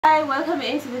Hi, welcome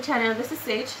into the channel. This is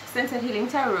Sage, Centered Healing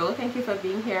Tarot. Thank you for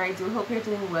being here. I do hope you're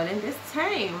doing well in this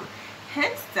time.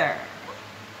 Cancer.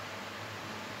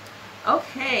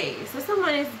 Okay, so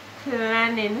someone is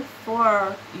planning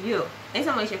for you in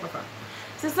some way, shape, or form.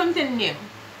 So something new.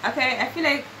 Okay, I feel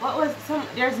like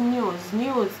there's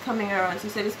news coming around. So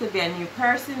this could be a new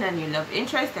person, a new love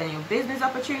interest, a new business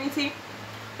opportunity.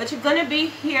 But you're gonna be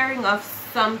hearing of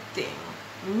something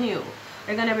new.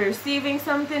 You're gonna be receiving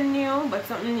something new, but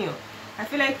something new. I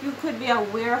feel like you could be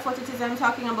aware of what it is I'm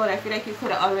talking about. I feel like you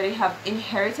could already have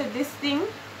inherited this thing.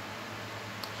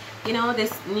 You know,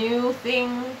 this new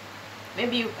thing.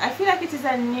 Maybe I feel like it is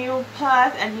a new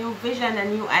path, a new vision, a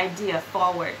new idea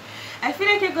forward. I feel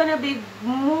like you're gonna be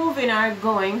moving or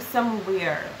going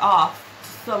somewhere off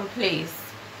someplace.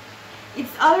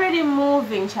 It's already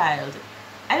moving, child.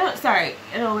 I know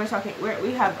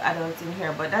we have adults in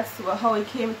here, but that's how it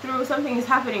came through. Something is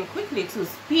happening quickly to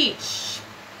speech,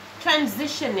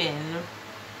 transitioning,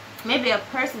 maybe a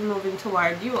person moving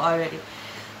toward you already.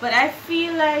 But I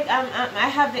feel like I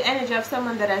have the energy of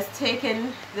someone that has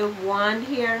taken the wand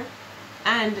here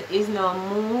and is now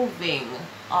moving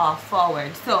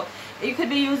forward. So you could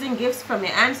be using gifts from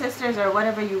your ancestors or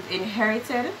whatever you've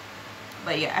inherited.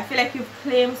 But yeah, I feel like you've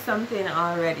claimed something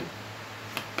already.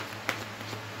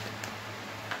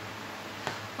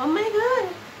 Oh my god.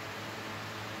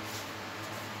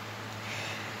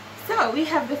 So we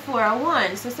have the Four of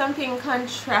Wands. So something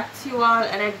contractual,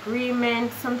 an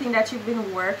agreement, something that you've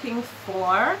been working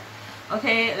for.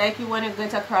 Okay, like you want to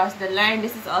get across the line.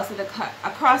 This is also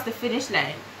across the finish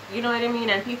line. You know what I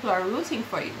mean? And people are rooting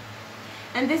for you.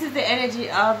 And this is the energy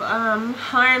of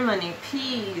harmony,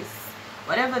 peace,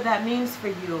 whatever that means for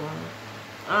you.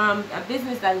 A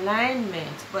business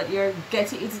alignment, but you're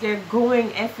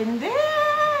going effing there.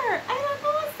 I don't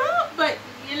know what's up, but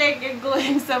you're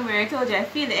going somewhere. I told you, I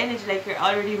feel the energy like you're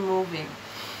already moving.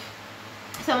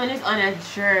 Someone is on a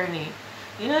journey.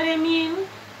 You know what I mean?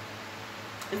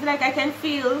 It's like I can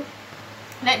feel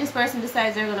like this person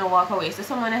decides they're gonna walk away. So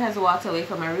someone that has walked away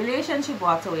from a relationship,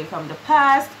 walked away from the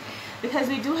past, because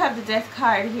we do have the Death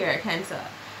card here, Cancer.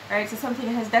 Right, so something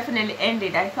has definitely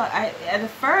ended. At the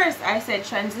first I said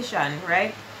transition,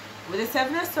 right? With the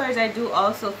Seven of Swords, I do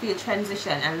also feel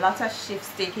transition and lots of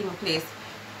shifts taking place.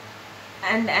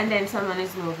 And then someone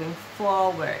is moving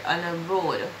forward on a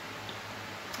road.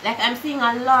 Like I'm seeing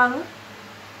a long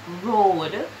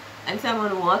road and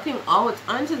someone walking out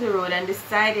onto the road and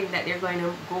deciding that they're going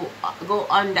to go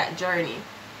on that journey.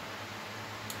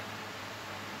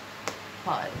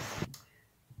 Pause.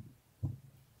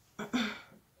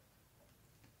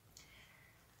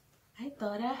 I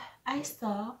thought I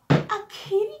saw a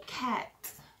kitty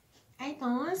cat. I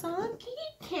thought I saw a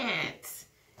kitty cat.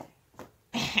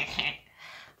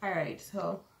 Alright,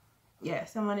 so yeah,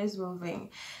 someone is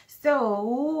moving.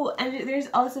 So, and there's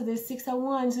also the Six of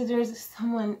Wands. So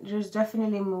there's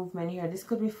definitely movement here. This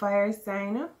could be fire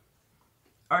sign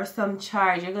or some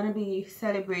charge. You're gonna be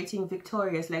celebrating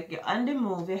victorious. Like you're on the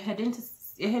move, you're heading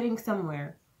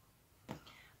somewhere.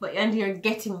 And you're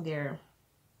getting there.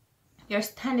 You're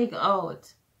standing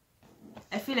out.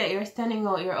 I feel like you're standing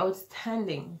out. You're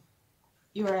outstanding.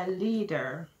 You're a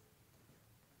leader.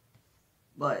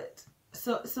 But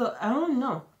so I don't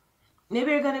know.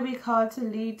 Maybe you're gonna be called to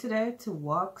lead today, to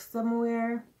walk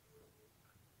somewhere.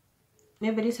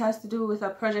 Maybe this has to do with a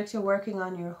project you're working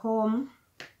on your home.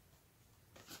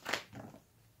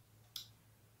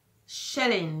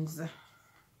 Shellings.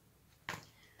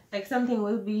 Like something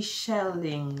will be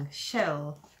shelling.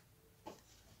 Shell.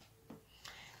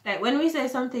 Like when we say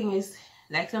something is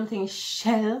like something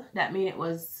shell, that means it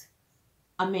was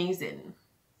amazing.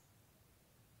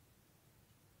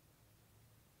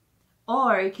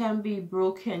 Or it can be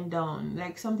broken down.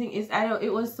 Like something is,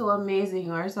 it was so amazing,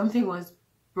 or something was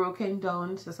broken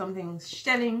down. So something's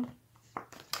shelling.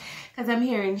 Because I'm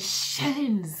hearing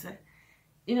shellings.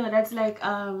 You know, that's like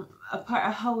a part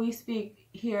of how we speak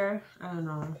here. I don't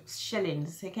know.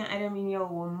 Shellings. I don't mean you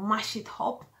will mash it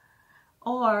up.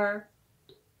 Or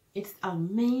it's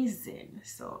amazing.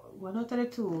 So one out of the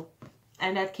two,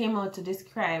 and that came out to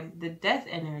describe the death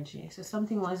energy. So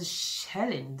something was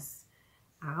shellings.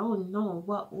 I don't know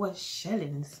what was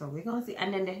shellings. So we're gonna see.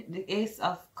 And then the Ace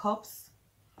of Cups,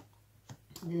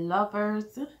 the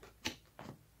Lovers.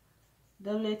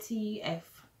 WTF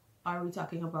are we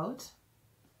talking about?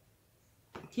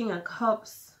 King of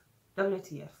Cups.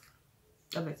 WTF.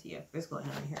 What's going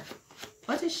on here?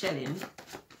 What is shelling?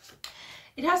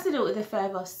 It has to do with the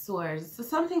Five of Swords. So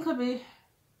someone could be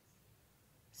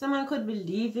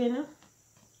leaving.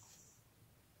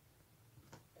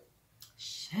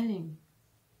 Shelling.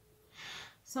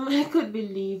 Somebody could be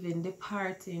leaving,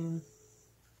 departing.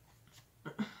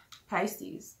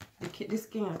 Pisces, this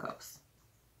King of Cups.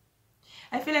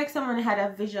 I feel like someone had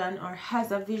a vision or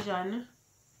has a vision.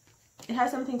 It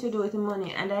has something to do with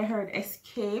money, and I heard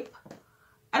escape.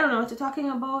 I don't know what you're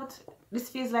talking about. This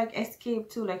feels like escape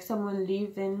too, like someone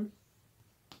leaving.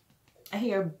 I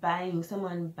hear buying,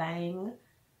 someone buying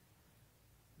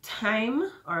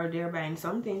time, or they're buying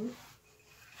something.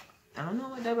 I don't know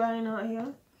what they're buying out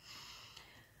here.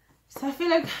 So I feel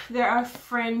like there are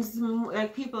friends,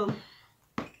 like people,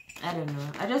 I don't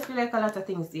know. I just feel like a lot of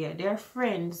things there. They are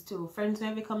friends too. Friends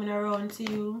may be coming around to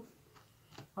you,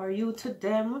 or you to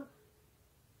them.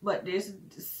 But this,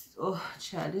 oh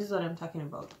child, this is what I'm talking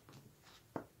about.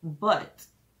 But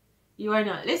you are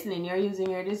not listening. You're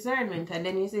using your discernment, and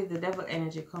then you see the devil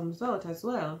energy comes out as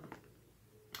well.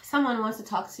 Someone wants to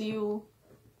talk to you.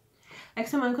 Like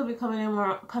someone could be coming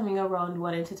around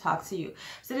wanting to talk to you.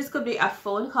 So this could be a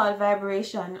phone call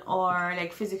vibration, or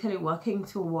like physically walking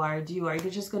toward you, or you're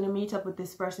just going to meet up with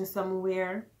this person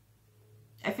somewhere.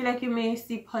 I feel like you may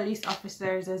see police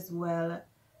officers as well.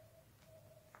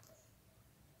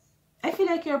 I feel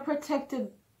like you're protected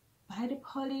by the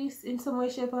police in some way,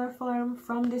 shape or form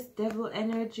from this devil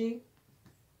energy.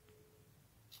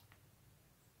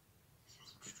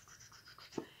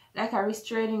 Like a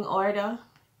restraining order.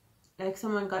 Like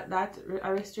someone got that,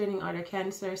 a restraining order,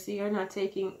 Cancer. See, you're not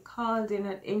taking calls, you're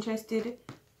not interested.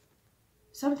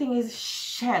 Something is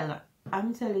shell.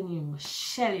 I'm telling you,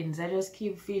 shellings. I just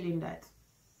keep feeling that.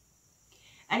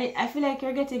 And I feel like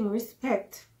you're getting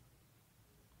respect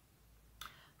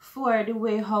for the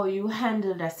way how you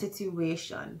handle that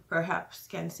situation, perhaps,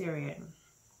 Cancerian.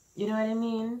 You know what I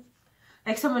mean?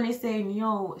 Like someone is saying,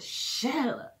 yo,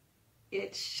 shell.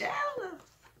 It's shell.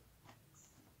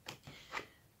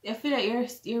 I feel like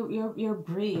you're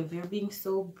brave. You're being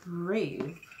so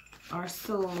brave, or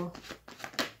so.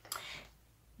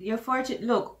 You're fortunate.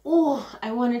 Look, oh,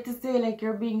 I wanted to say like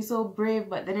you're being so brave,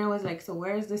 but then I was like, so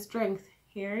where's the strength?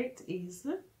 Here it is.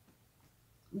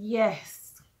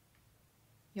 Yes,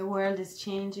 your world is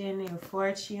changing. Your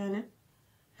fortune.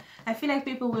 I feel like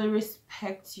people will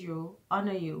respect you,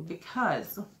 honor you,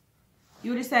 because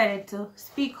you decided to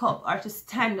speak up or to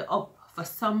stand up for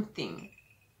something.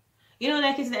 You know,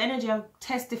 like it's the energy of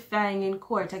testifying in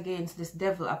court against this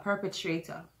devil, a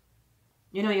perpetrator.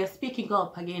 You know, you're speaking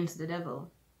up against the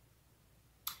devil.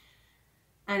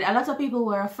 And a lot of people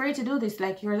were afraid to do this.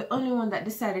 Like, you're the only one that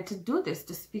decided to do this,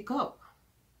 to speak up.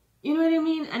 You know what I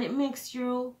mean? And it makes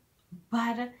you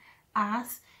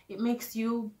badass. It makes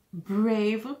you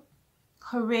brave,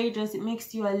 courageous. It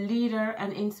makes you a leader,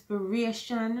 an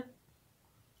inspiration.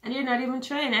 And you're not even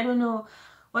trying. I don't know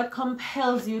what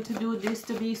compels you to do this,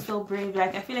 to be so brave.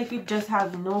 Like, I feel like you just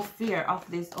have no fear of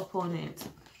this opponent.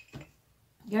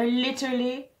 You're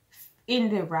literally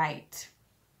in the right.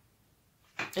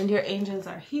 And your angels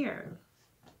are here.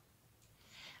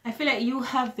 I feel like you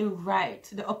have the right,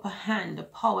 the upper hand, the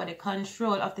power, the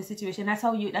control of the situation. That's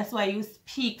why you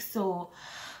speak so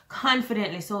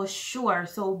confidently, so sure,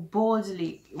 so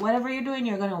boldly. Whatever you're doing,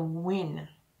 you're gonna win.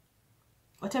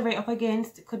 Whatever you're up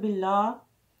against, it could be law,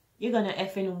 you're gonna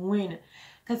effing win.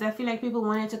 Because I feel like people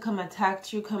wanted to come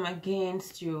attack you, come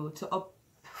against you, to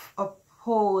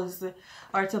oppose,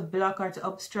 or to block, or to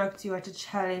obstruct you, or to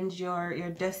challenge your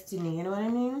destiny. You know what I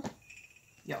mean?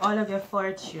 All of your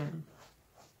fortune.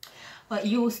 But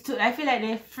you still, I feel like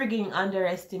they frigging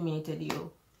underestimated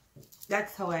you.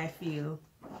 That's how I feel.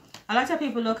 A lot of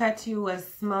people look at you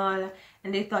as small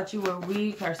and they thought you were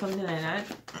weak or something like that.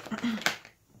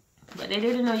 But they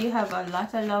didn't know you have a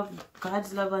lot of love,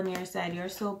 God's love on your side. You're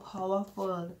so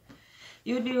powerful.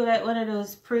 You'd be like one of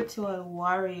those spiritual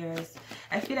warriors.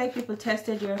 I feel like people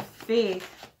tested your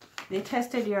faith. They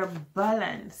tested your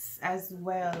balance as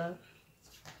well.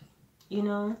 You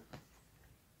know?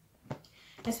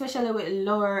 Especially with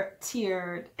lower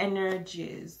tiered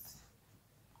energies.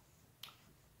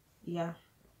 Yeah.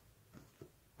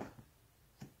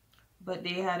 But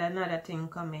they had another thing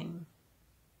coming.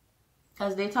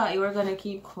 Because they thought you were going to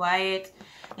keep quiet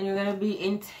and you're going to be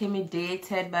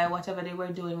intimidated by whatever they were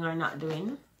doing or not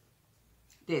doing.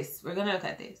 This. We're going to look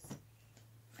at this.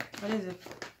 What is the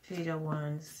Page of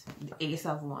Wands? The Ace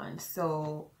of Wands.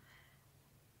 So,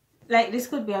 like, this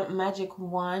could be a magic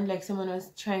wand. Like, someone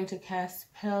was trying to cast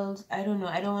spells. I don't know.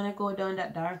 I don't want to go down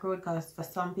that dark road because for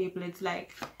some people it's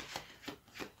like,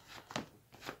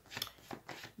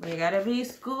 you gotta be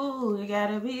school, you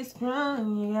gotta be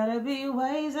strong, you gotta be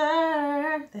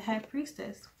wiser. The High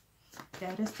Priestess.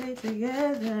 Gotta stay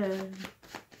together.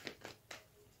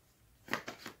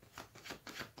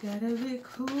 Gotta be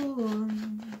cool.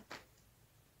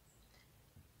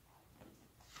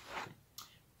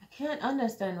 can't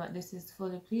understand what this is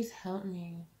fully. Please help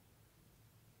me.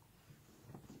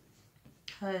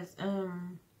 Because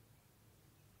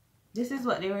this is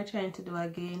what they were trying to do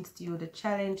against you. The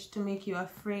challenge to make you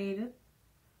afraid.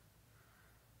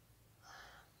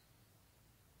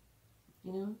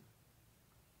 You know?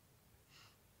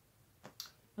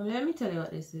 Let me tell you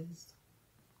what this is.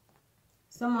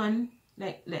 Someone,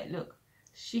 like look,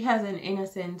 she has an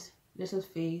innocent little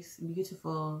face,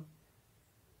 beautiful.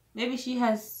 Maybe she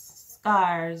has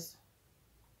scars,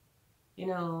 you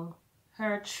know,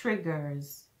 her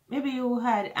triggers. Maybe you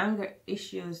had anger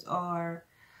issues or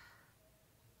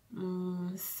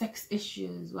sex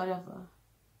issues, whatever.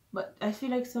 But I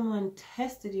feel like someone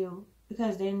tested you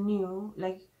because they knew,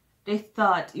 like, they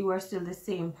thought you were still the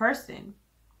same person.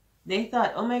 They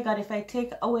thought, oh my God, if I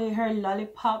take away her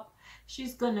lollipop,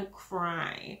 she's gonna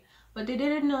cry. But they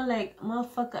didn't know, like,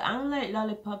 motherfucker, I don't like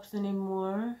lollipops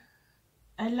anymore.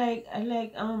 I like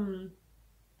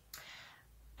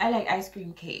ice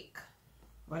cream cake,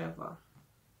 whatever.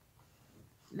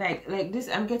 Like this,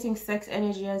 I'm getting sex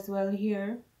energy as well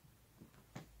here.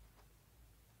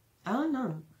 I don't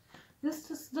know. This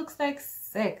just looks like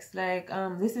sex. Like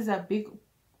this is a big,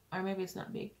 or maybe it's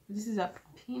not big. This is a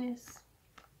penis.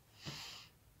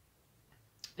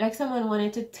 Like someone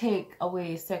wanted to take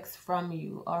away sex from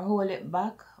you or hold it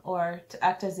back or to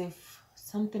act as if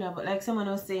something about, like someone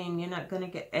was saying you're not gonna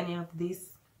get any of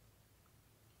this.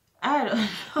 I don't know.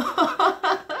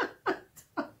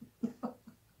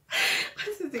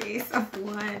 This is the Ace of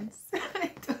Wands.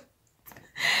 I don't.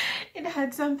 It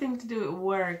had something to do with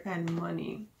work and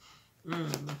money.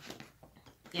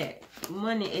 Yeah,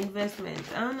 money, investment.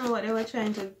 I don't know what they were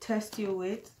trying to test you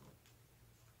with.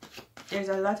 There's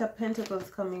a lot of pentacles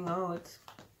coming out.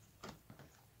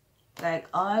 Like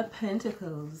all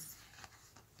pentacles.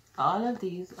 All of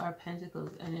these are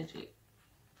pentacles energy.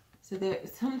 So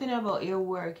there's something about your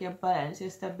work, your balance, your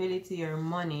stability, your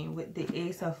money with the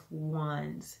Ace of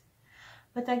Wands.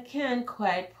 But I can't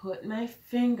quite put my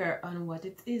finger on what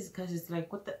it is because it's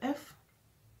like, what the F?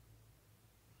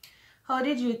 How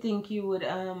did you think you would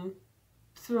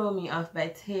throw me off by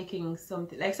taking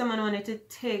something? Like someone wanted to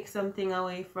take something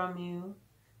away from you,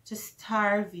 to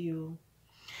starve you.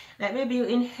 Like maybe you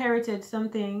inherited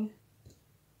something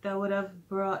that would have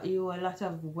brought you a lot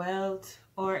of wealth,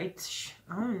 or it's,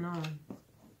 I don't know.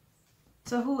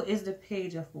 So who is the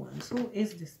Page of Wands? Who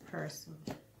is this person?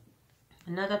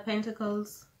 Another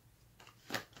Pentacles.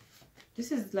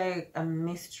 This is like a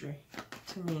mystery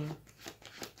to me.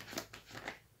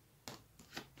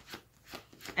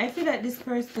 I feel like this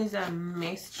person is a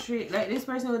mystery. Like this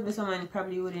person would be someone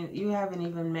probably you haven't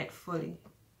even met fully.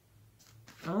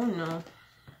 I don't know.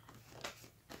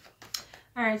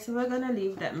 Alright, so we're gonna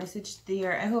leave that message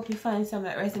there. I hope you find some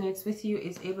that resonates with you,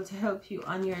 is able to help you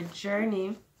on your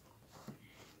journey.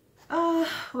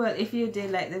 Well, if you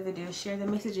did like the video, share the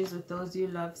messages with those you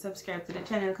love, subscribe to the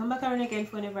channel, come back around again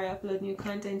for whenever I upload new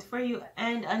content for you,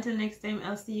 and until next time,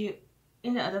 I'll see you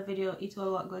in the other video. Eat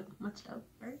all what good. Much love,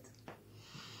 right?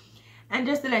 And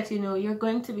just to let you know, you're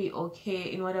going to be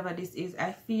okay in whatever this is.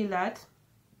 I feel that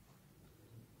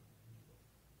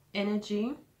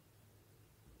energy.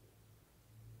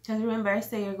 Because remember, I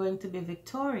say you're going to be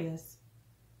victorious.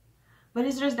 But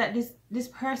it's just that this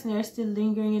person is still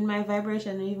lingering in my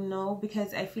vibration, even know,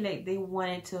 because I feel like they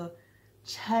wanted to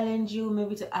challenge you,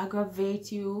 maybe to aggravate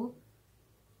you.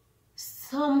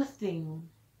 Something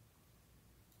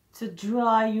to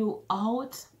draw you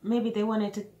out. Maybe they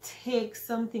wanted to take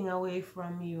something away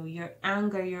from you, your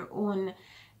anger, your own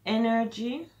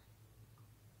energy,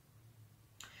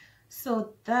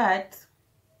 so that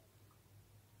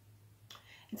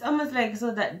it's almost like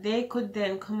so that they could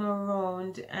then come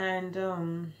around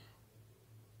and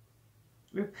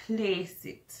replace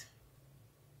it.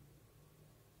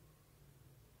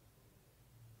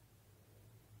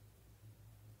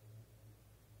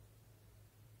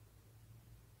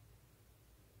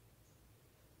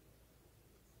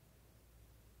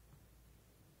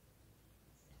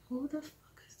 Who the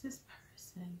fuck is this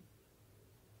person?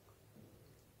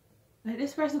 Like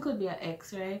this person could be an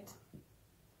ex, right?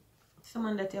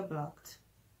 Someone that you blocked.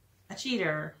 A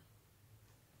cheater.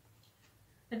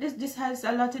 This has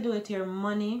a lot to do with your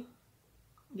money,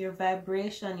 your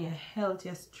vibration, your health,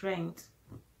 your strength,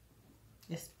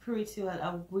 your spiritual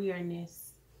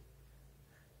awareness.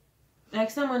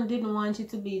 Like someone didn't want you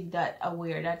to be that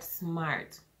aware, that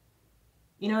smart.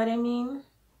 You know what I mean?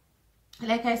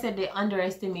 Like I said, they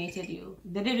underestimated you.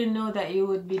 They didn't know that you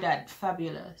would be that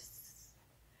fabulous.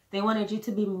 They wanted you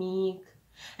to be meek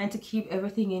and to keep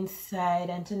everything inside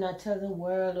and to not tell the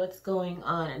world what's going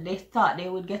on. And they thought they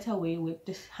would get away with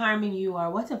just harming you or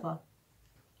whatever.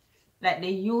 Like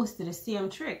they used to the same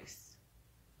tricks.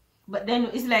 But then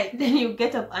it's like, then you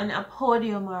get up on a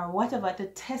podium or whatever to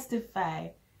testify.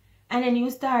 And then you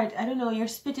start, I don't know, you're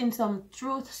spitting some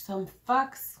truth, some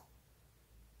facts.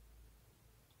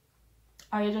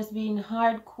 Or you're just being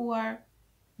hardcore.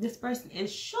 This person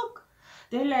is shook.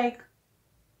 They're like,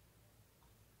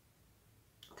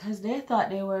 because they thought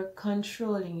they were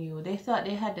controlling you. They thought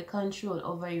they had the control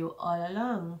over you all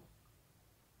along.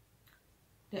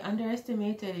 They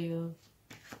underestimated you.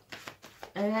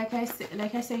 And like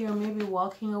I say, you're maybe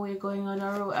walking away, going on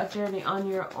a journey on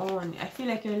your own. I feel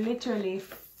like you're literally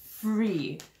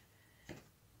free.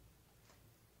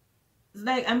 It's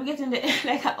like I'm getting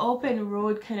like an open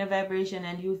road kind of vibration,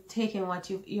 and you've taken what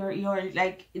you're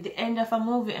like at the end of a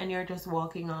movie, and you're just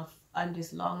walking off on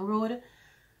this long road.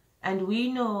 And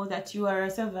we know that you are a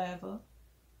survivor.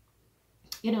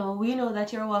 You know, we know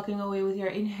that you're walking away with your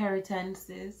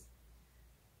inheritances.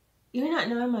 You're not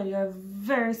normal. You're a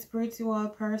very spiritual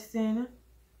person.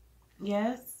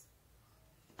 Yes.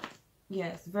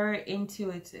 Yes, very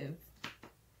intuitive.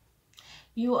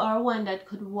 You are one that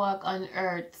could walk on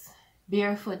earth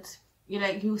barefoot.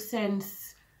 You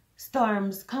sense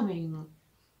storms coming.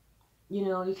 You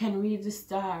know, you can read the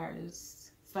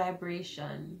stars,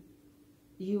 vibration.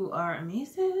 You are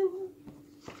amazing.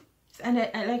 And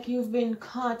like you've been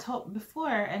caught up before,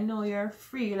 and now you're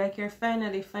free. Like you're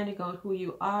finally finding out who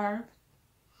you are.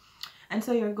 And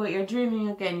so you're dreaming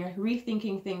again. You're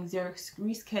rethinking things. You're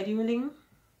rescheduling.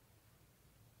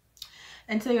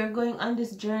 And so you're going on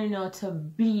this journey now to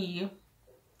be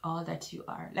all that you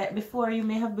are. Like before, you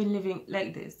may have been living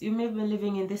like this. You may have been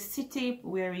living in the city,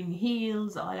 wearing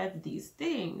heels, all of these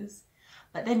things.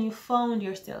 But then you found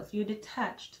yourself. You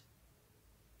detached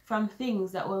from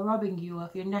things that were robbing you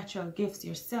of your natural gifts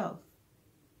yourself.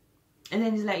 And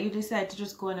then it's like you decide to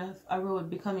just go on a road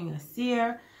becoming a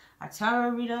seer, a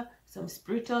tarot reader, some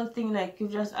spiritual thing. Like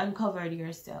you've just uncovered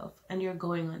yourself and you're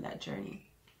going on that journey.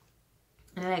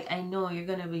 And like, I know you're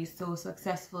going to be so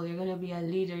successful. You're going to be a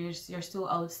leader. You're so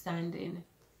outstanding.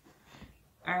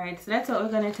 Alright, so that's what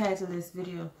we're going to title this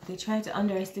video. They try to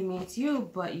underestimate you,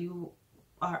 but you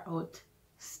are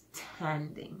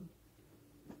outstanding.